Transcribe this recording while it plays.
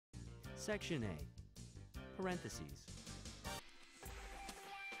Section A. Parentheses.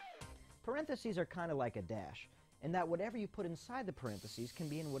 Parentheses are kind of like a dash, in that whatever you put inside the parentheses can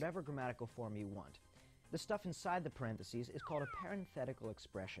be in whatever grammatical form you want. The stuff inside the parentheses is called a parenthetical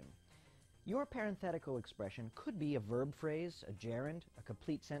expression. Your parenthetical expression could be a verb phrase, a gerund, a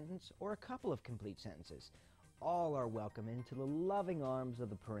complete sentence, or a couple of complete sentences. All are welcome into the loving arms of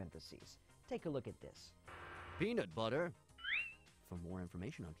the parentheses. Take a look at this. Peanut butter. For more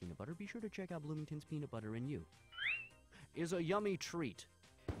information on peanut butter, be sure to check out Bloomington's Peanut Butter and You. Is a yummy treat.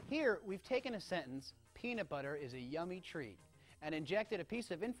 Here, we've taken a sentence, peanut butter is a yummy treat, and injected a piece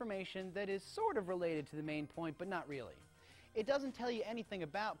of information that is sort of related to the main point, but not really. It doesn't tell you anything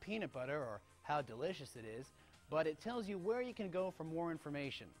about peanut butter or how delicious it is, but it tells you where you can go for more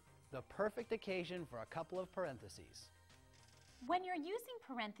information. The perfect occasion for a couple of parentheses. When you're using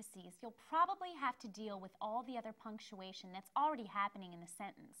parentheses, you'll probably have to deal with all the other punctuation that's already happening in the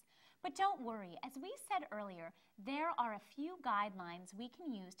sentence. But don't worry, as we said earlier, there are a few guidelines we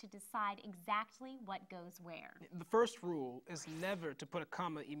can use to decide exactly what goes where. The first rule is never to put a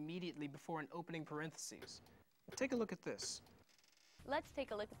comma immediately before an opening parentheses. Take a look at this. Let's take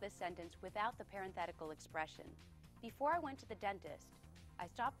a look at this sentence without the parenthetical expression. Before I went to the dentist, I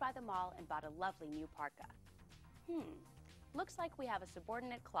stopped by the mall and bought a lovely new parka. Looks like we have a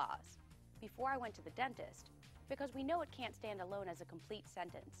subordinate clause. Before I went to the dentist, because we know it can't stand alone as a complete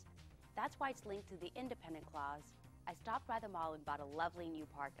sentence. That's why it's linked to the independent clause. I stopped by the mall and bought a lovely new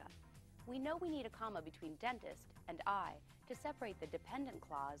parka. We know we need a comma between dentist and I to separate the dependent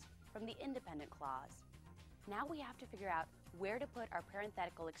clause from the independent clause. Now we have to figure out where to put our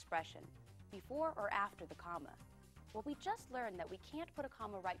parenthetical expression, before or after the comma. Well, we just learned that we can't put a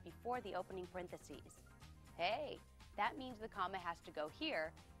comma right before the opening parentheses. Hey, that means the comma has to go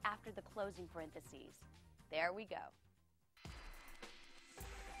here after the closing parentheses. There we go.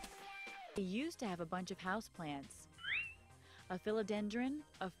 She used to have a bunch of houseplants, a philodendron,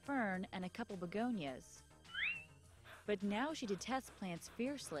 a fern, and a couple begonias. But now she detests plants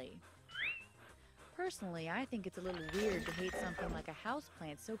fiercely. Personally, I think it's a little weird to hate something like a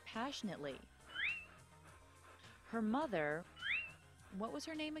houseplant so passionately. Her mother, what was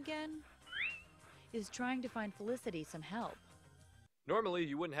her name again? Is trying to find Felicity some help. Normally,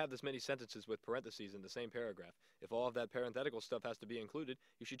 you wouldn't have this many sentences with parentheses in the same paragraph. If all of that parenthetical stuff has to be included,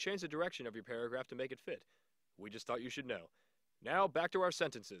 you should change the direction of your paragraph to make it fit. We just thought you should know. Now, back to our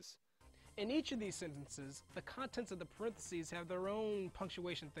sentences. In each of these sentences, the contents of the parentheses have their own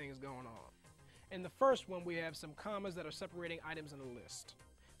punctuation things going on. In the first one, we have some commas that are separating items in a list.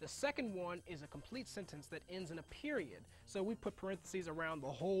 The second one is a complete sentence that ends in a period, so we put parentheses around the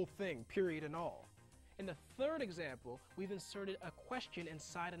whole thing, period and all. In the third example, we've inserted a question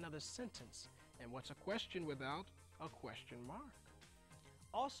inside another sentence. And what's a question without a question mark?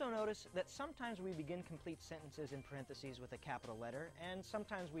 Also notice that sometimes we begin complete sentences in parentheses with a capital letter, and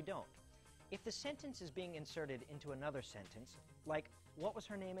sometimes we don't. If the sentence is being inserted into another sentence, like, what was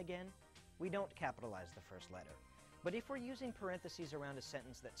her name again? We don't capitalize the first letter. But if we're using parentheses around a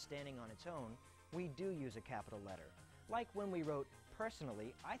sentence that's standing on its own, we do use a capital letter. Like when we wrote,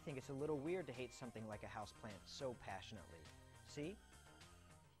 personally, I think it's a little weird to hate something like a houseplant so passionately. See?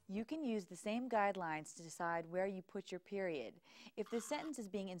 You can use the same guidelines to decide where you put your period. If the sentence is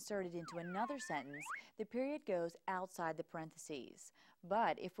being inserted into another sentence, the period goes outside the parentheses.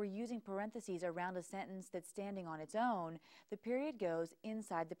 But if we're using parentheses around a sentence that's standing on its own, the period goes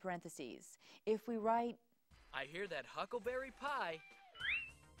inside the parentheses. If we write, I hear that huckleberry pie,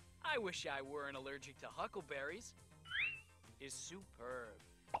 I wish I weren't allergic to huckleberries, is superb.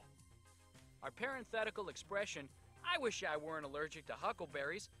 Our parenthetical expression, I wish I weren't allergic to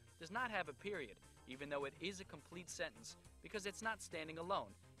huckleberries, does not have a period, even though it is a complete sentence, because it's not standing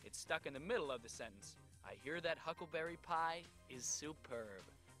alone. It's stuck in the middle of the sentence. I hear that huckleberry pie is superb.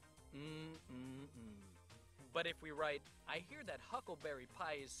 But if we write, I hear that huckleberry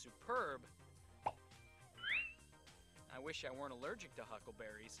pie is superb, I wish I weren't allergic to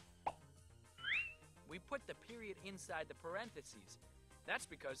huckleberries, we put the period inside the parentheses. That's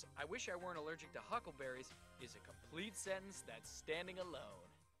because I wish I weren't allergic to huckleberries is a complete sentence that's standing alone.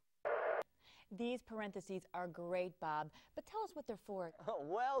 these parentheses are great, Bob, but tell us what they're for. Oh,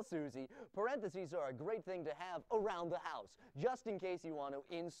 well, Susie, parentheses are a great thing to have around the house, just in case you want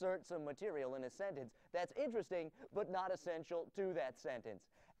to insert some material in a sentence that's interesting but not essential to that sentence.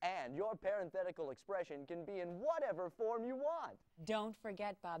 And your parenthetical expression can be in whatever form you want. Don't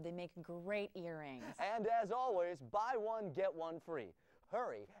forget, Bob, they make great earrings. And as always, buy one, get one free.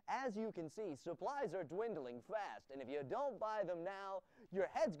 Hurry, as you can see, supplies are dwindling fast, and if you don't buy them now, your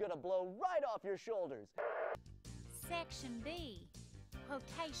head's gonna blow right off your shoulders. Section B,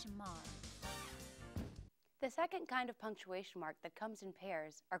 quotation mark. The second kind of punctuation mark that comes in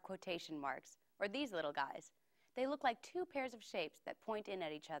pairs are quotation marks, or these little guys. They look like two pairs of shapes that point in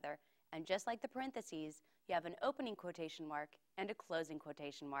at each other, and just like the parentheses, you have an opening quotation mark and a closing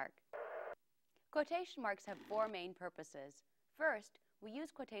quotation mark. Quotation marks have four main purposes. First, we use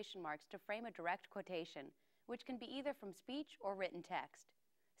quotation marks to frame a direct quotation, which can be either from speech or written text.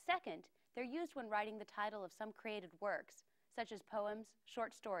 Second, they're used when writing the title of some created works, such as poems,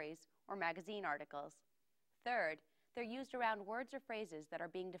 short stories, or magazine articles. Third, they're used around words or phrases that are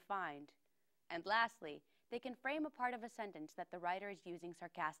being defined. And lastly, they can frame a part of a sentence that the writer is using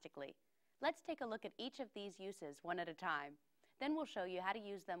sarcastically. Let's take a look at each of these uses one at a time. Then we'll show you how to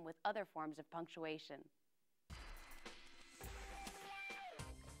use them with other forms of punctuation.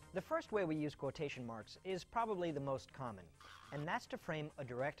 The first way we use quotation marks is probably the most common, and that's to frame a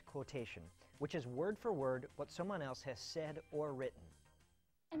direct quotation, which is word for word what someone else has said or written.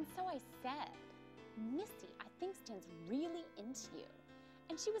 And so I said, Missy, I think Stan's really into you.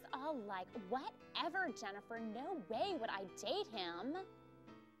 And she was all like, whatever, Jennifer, no way would I date him.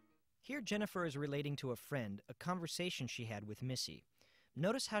 Here Jennifer is relating to a friend a conversation she had with Missy.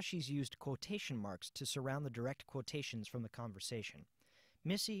 Notice how she's used quotation marks to surround the direct quotations from the conversation.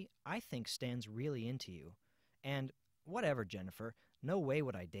 Missy, I think Stan's really into you. And, whatever, Jennifer, no way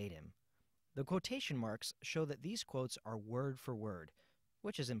would I date him. The quotation marks show that these quotes are word for word,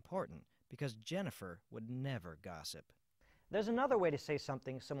 which is important because Jennifer would never gossip. There's another way to say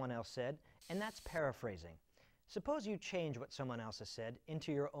something someone else said, and that's paraphrasing. Suppose you change what someone else has said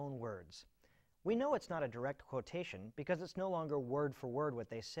into your own words. We know it's not a direct quotation because it's no longer word for word what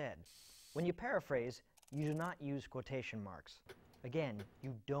they said. When you paraphrase, you do not use quotation marks. Again,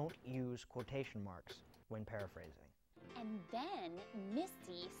 you don't use quotation marks when paraphrasing. And then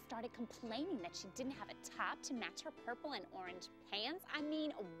Missy started complaining that she didn't have a top to match her purple and orange pants. I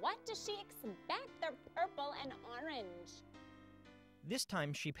mean, what does she expect? They're purple and orange. This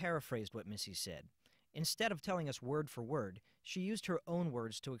time she paraphrased what Missy said. Instead of telling us word for word, she used her own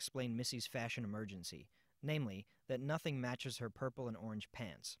words to explain Missy's fashion emergency, namely, that nothing matches her purple and orange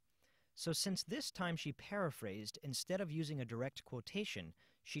pants. So since this time she paraphrased, instead of using a direct quotation,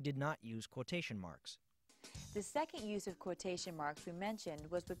 she did not use quotation marks. The second use of quotation marks we mentioned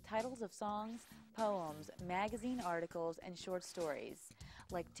was with titles of songs, poems, magazine articles, and short stories,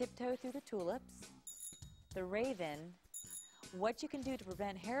 like Tiptoe Through the Tulips, The Raven, What You Can Do to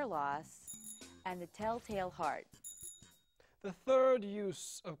Prevent Hair Loss, and The Telltale Heart. The third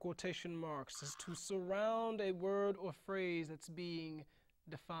use of quotation marks is to surround a word or phrase that's being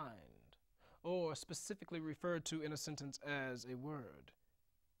defined, or specifically referred to in a sentence as a word.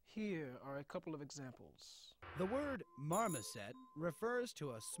 Here are a couple of examples. The word marmoset refers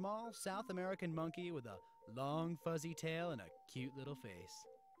to a small South American monkey with a long fuzzy tail and a cute little face.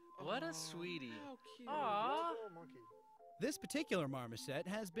 What a sweetie. How cute. Aw. This particular marmoset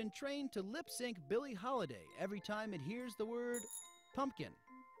has been trained to lip-sync Billie Holiday every time it hears the word pumpkin.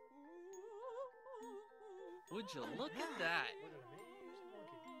 Would you look at that?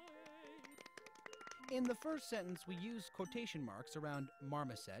 In the first sentence, we use quotation marks around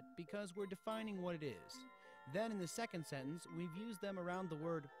marmoset because we're defining what it is. Then in the second sentence, we've used them around the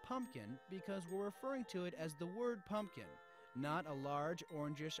word pumpkin because we're referring to it as the word pumpkin, not a large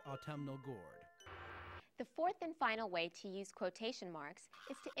orangish autumnal gourd. The fourth and final way to use quotation marks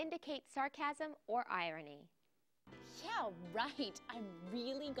is to indicate sarcasm or irony. Yeah, right. I'm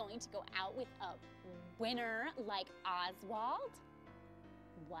really going to go out with a winner like Oswald?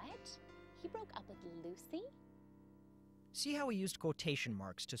 What? He broke up with Lucy? See how we used quotation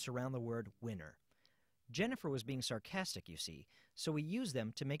marks to surround the word winner. Jennifer was being sarcastic, you see, so we use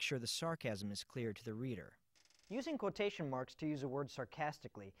them to make sure the sarcasm is clear to the reader. Using quotation marks to use a word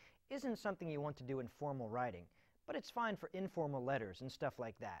sarcastically isn't something you want to do in formal writing, but it's fine for informal letters and stuff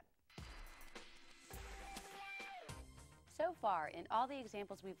like that. So far, in all the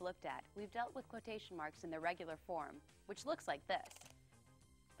examples we've looked at, we've dealt with quotation marks in their regular form, which looks like this.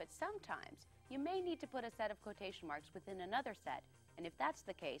 But sometimes, you may need to put a set of quotation marks within another set, and if that's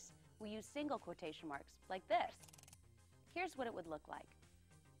the case, we use single quotation marks, like this. Here's what it would look like.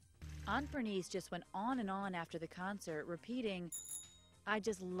 Aunt Bernice just went on and on after the concert, repeating, "I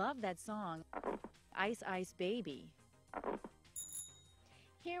just love that song, Ice Ice Baby."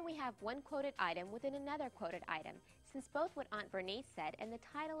 Here we have one quoted item within another quoted item, since both what Aunt Bernice said and the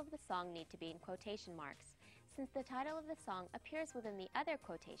title of the song need to be in quotation marks. Since the title of the song appears within the other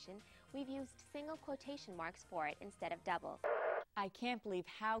quotation, we've used single quotation marks for it instead of double. I can't believe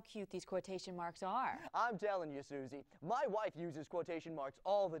how cute these quotation marks are. I'm telling you, Susie, my wife uses quotation marks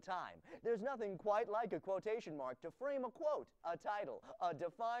all the time. There's nothing quite like a quotation mark to frame a quote, a title, a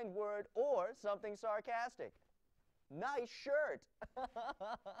defined word, or something sarcastic. Nice shirt.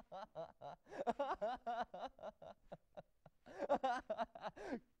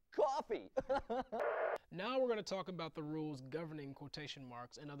 Coffee. Now we're going to talk about the rules governing quotation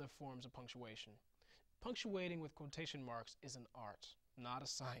marks and other forms of punctuation. Punctuating with quotation marks is an art, not a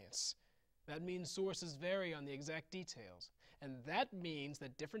science. That means sources vary on the exact details, and that means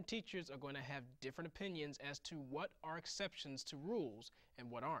that different teachers are going to have different opinions as to what are exceptions to rules and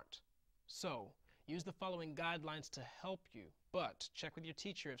what aren't. So, use the following guidelines to help you, but check with your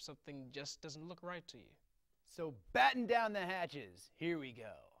teacher if something just doesn't look right to you. So batten down the hatches. Here we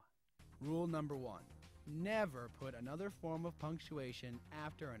go. Rule number 1. Never put another form of punctuation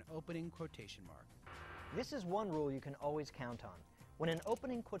after an opening quotation mark. This is one rule you can always count on. When an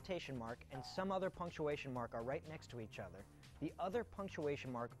opening quotation mark and some other punctuation mark are right next to each other, the other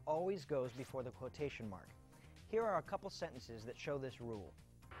punctuation mark always goes before the quotation mark. Here are a couple sentences that show this rule.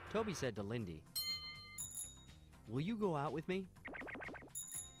 Toby said to Lindy, "Will you go out with me?"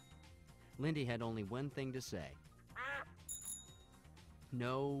 Lindy had only one thing to say.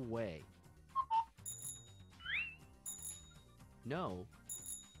 No way. No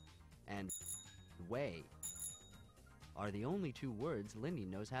and way are the only two words Lindy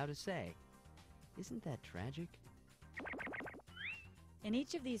knows how to say. Isn't that tragic? In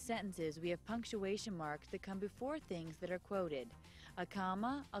each of these sentences, we have punctuation marks that come before things that are quoted. A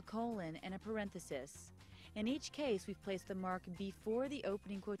comma, a colon, and a parenthesis. In each case, we've placed the mark before the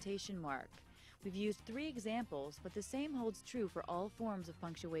opening quotation mark. We've used 3 examples, but the same holds true for all forms of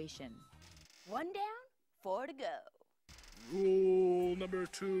punctuation. 1 down, 4 to go. Rule number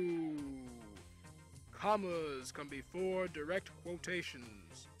 2. Commas come before direct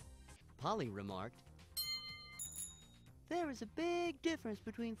quotations. Polly remarked, "There is a big difference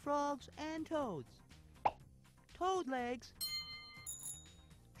between frogs and toads. Toad legs,"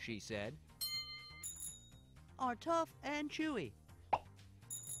 she said, "are tough and chewy."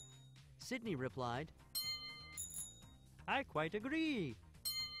 Sydney replied, "I quite agree,"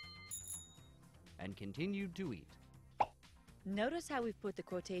 and continued to eat. Notice how we've put the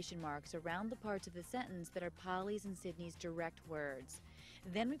quotation marks around the parts of the sentence that are Polly's and Sydney's direct words.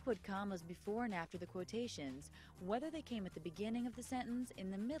 Then we put commas before and after the quotations, whether they came at the beginning of the sentence,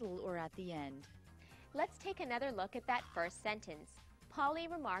 in the middle, or at the end. Let's take another look at that first sentence. Polly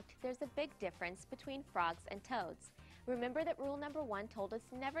remarked there's a big difference between frogs and toads. Remember that rule number 1 told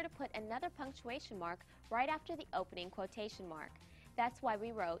us never to put another punctuation mark right after the opening quotation mark. That's why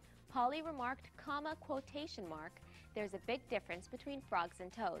we wrote, Polly remarked, comma, quotation mark, there's a big difference between frogs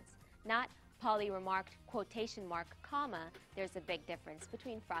and toads. Not, Polly remarked, quotation mark, comma, there's a big difference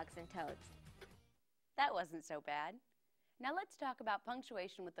between frogs and toads. That wasn't so bad. Now let's talk about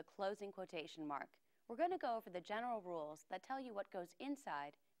punctuation with the closing quotation mark. We're going to go over the general rules that tell you what goes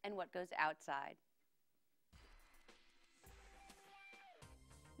inside and what goes outside.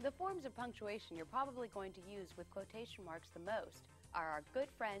 The forms of punctuation you're probably going to use with quotation marks the most are our good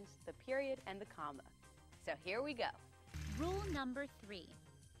friends, the period and the comma. So here we go. Rule number 3.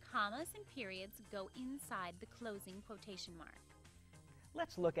 Commas and periods go inside the closing quotation mark.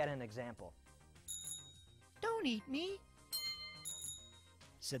 Let's look at an example. "Don't eat me,"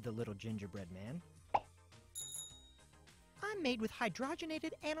 said the little gingerbread man. "I'm made with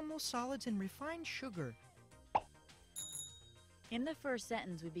hydrogenated animal solids and refined sugar." In the first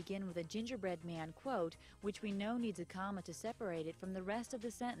sentence, we begin with a gingerbread man quote, which we know needs a comma to separate it from the rest of the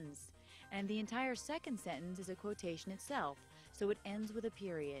sentence. And the entire second sentence is a quotation itself, so it ends with a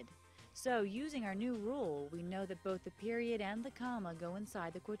period. So, using our new rule, we know that both the period and the comma go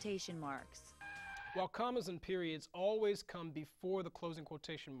inside the quotation marks. While commas and periods always come before the closing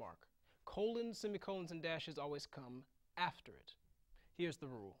quotation mark, colons, semicolons, and dashes always come after it. Here's the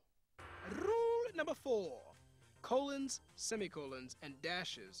rule. Rule number 4. Colons, semicolons, and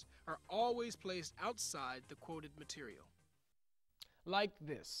dashes are always placed outside the quoted material. Like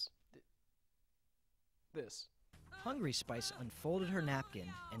this. Hungry Spice unfolded her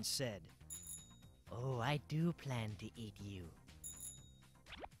napkin and said, "Oh, I do plan to eat you."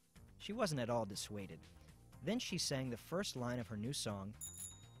 She wasn't at all dissuaded. Then she sang the first line of her new song,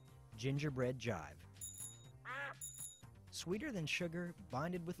 Gingerbread Jive. Sweeter than sugar,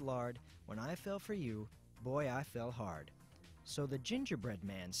 binded with lard, when I fell for you, boy, I fell hard. So the gingerbread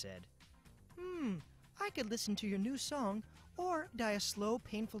man said, I could listen to your new song or die a slow,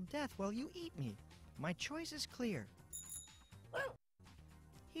 painful death while you eat me. My choice is clear.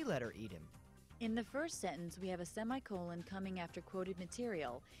 He let her eat him. In the first sentence, we have a semicolon coming after quoted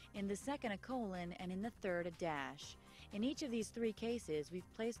material, in the second a colon, and in the third a dash. In each of these three cases,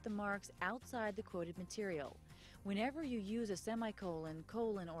 we've placed the marks outside the quoted material. Whenever you use a semicolon,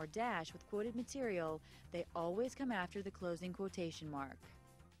 colon, or dash with quoted material, they always come after the closing quotation mark.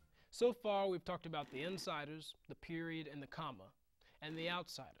 So far, we've talked about the insiders, the period and the comma, and the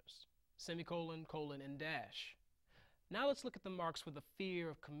outsiders, semicolon, colon, and dash. Now let's look at the marks with the fear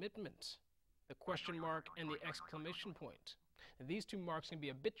of commitment, the question mark and the exclamation point. Now, these two marks can be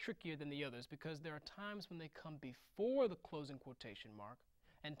a bit trickier than the others because there are times when they come before the closing quotation mark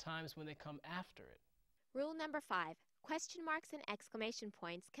and times when they come after it. Rule number 5. Question marks and exclamation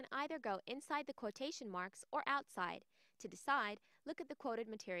points can either go inside the quotation marks or outside. To decide, look at the quoted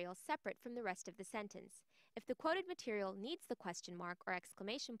material separate from the rest of the sentence. If the quoted material needs the question mark or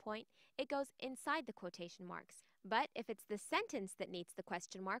exclamation point, it goes inside the quotation marks. But if it's the sentence that needs the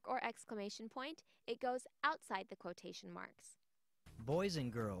question mark or exclamation point, it goes outside the quotation marks. Boys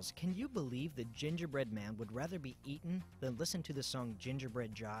and girls, can you believe the gingerbread man would rather be eaten than listen to the song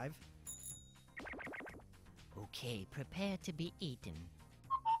Gingerbread Jive? Okay, prepare to be eaten,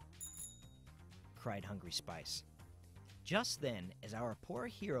 cried Hungry Spice. Just then, as our poor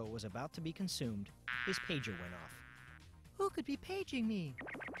hero was about to be consumed, his pager went off. Who could be paging me?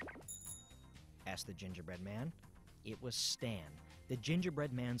 Asked the gingerbread man. It was Stan, the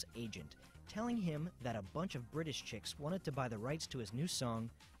gingerbread man's agent, telling him that a bunch of British chicks wanted to buy the rights to his new song,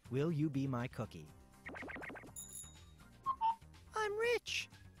 Will You Be My Cookie? I'm rich!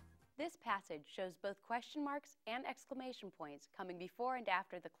 This passage shows both question marks and exclamation points coming before and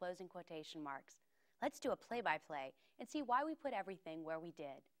after the closing quotation marks. Let's do a play-by-play and see why we put everything where we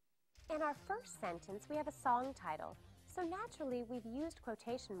did. In our first sentence, we have a song title, so naturally we've used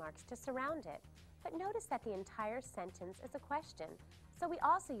quotation marks to surround it. But notice that the entire sentence is a question, so we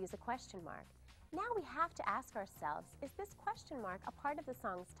also use a question mark. Now we have to ask ourselves, is this question mark a part of the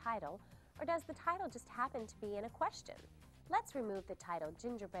song's title, or does the title just happen to be in a question? Let's remove the title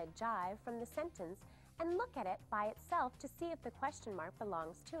Gingerbread Jive from the sentence and look at it by itself to see if the question mark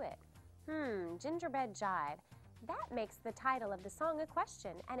belongs to it. Gingerbread Jive. That makes the title of the song a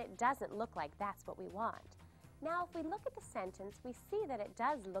question, and it doesn't look like that's what we want. Now, if we look at the sentence, we see that it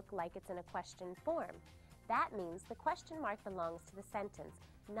does look like it's in a question form. That means the question mark belongs to the sentence,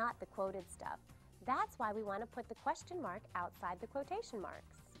 not the quoted stuff. That's why we want to put the question mark outside the quotation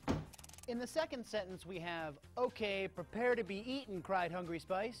marks. In the second sentence, we have, okay, prepare to be eaten, cried Hungry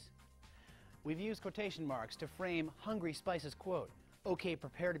Spice. We've used quotation marks to frame Hungry Spice's quote, okay,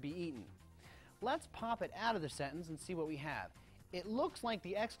 prepare to be eaten. Let's pop it out of the sentence and see what we have. It looks like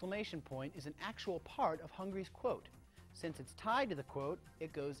the exclamation point is an actual part of Hungry's quote. Since it's tied to the quote,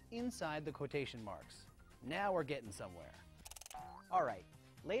 it goes inside the quotation marks. Now we're getting somewhere. All right,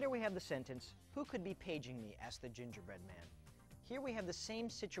 later we have the sentence, who could be paging me, asked the gingerbread man. Here we have the same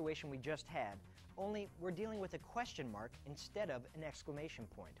situation we just had, only we're dealing with a question mark instead of an exclamation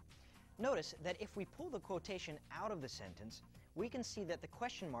point. Notice that if we pull the quotation out of the sentence, we can see that the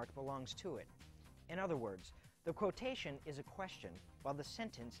question mark belongs to it. In other words, the quotation is a question, while the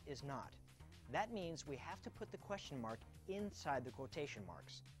sentence is not. That means we have to put the question mark inside the quotation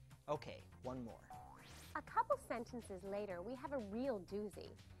marks. Okay, one more. A couple sentences later, we have a real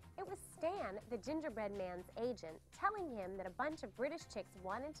doozy. It was Stan, the gingerbread man's agent, telling him that a bunch of British chicks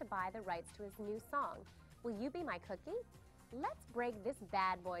wanted to buy the rights to his new song, Will You Be My Cookie? Let's break this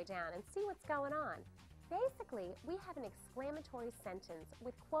bad boy down and see what's going on. Basically, we have an exclamatory sentence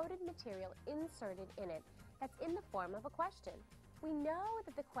with quoted material inserted in it that's in the form of a question. We know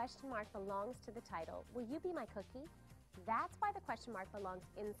that the question mark belongs to the title, Will You Be My Cookie? That's why the question mark belongs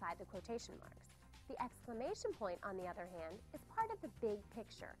inside the quotation marks. The exclamation point, on the other hand, is part of the big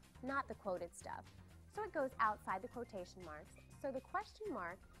picture, not the quoted stuff. So it goes outside the quotation marks, so the question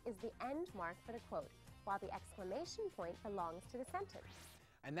mark is the end mark for the quote, while the exclamation point belongs to the sentence.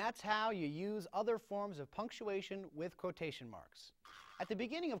 And that's how you use other forms of punctuation with quotation marks. At the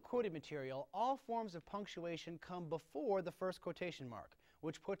beginning of quoted material, all forms of punctuation come before the first quotation mark,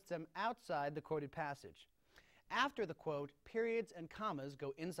 which puts them outside the quoted passage. After the quote, periods and commas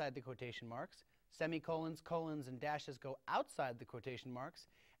go inside the quotation marks, semicolons, colons, and dashes go outside the quotation marks,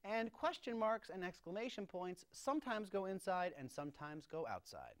 and question marks and exclamation points sometimes go inside and sometimes go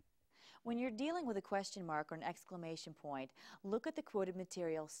outside. When you're dealing with a question mark or an exclamation point, look at the quoted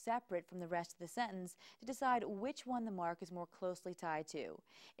material separate from the rest of the sentence to decide which one the mark is more closely tied to.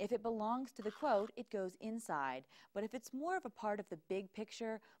 If it belongs to the quote, it goes inside, but if it's more of a part of the big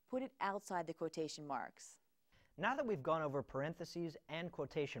picture, put it outside the quotation marks. Now that we've gone over parentheses and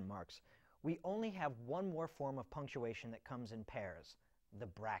quotation marks, we only have one more form of punctuation that comes in pairs, the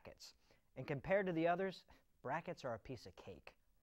brackets. And compared to the others, brackets are a piece of cake.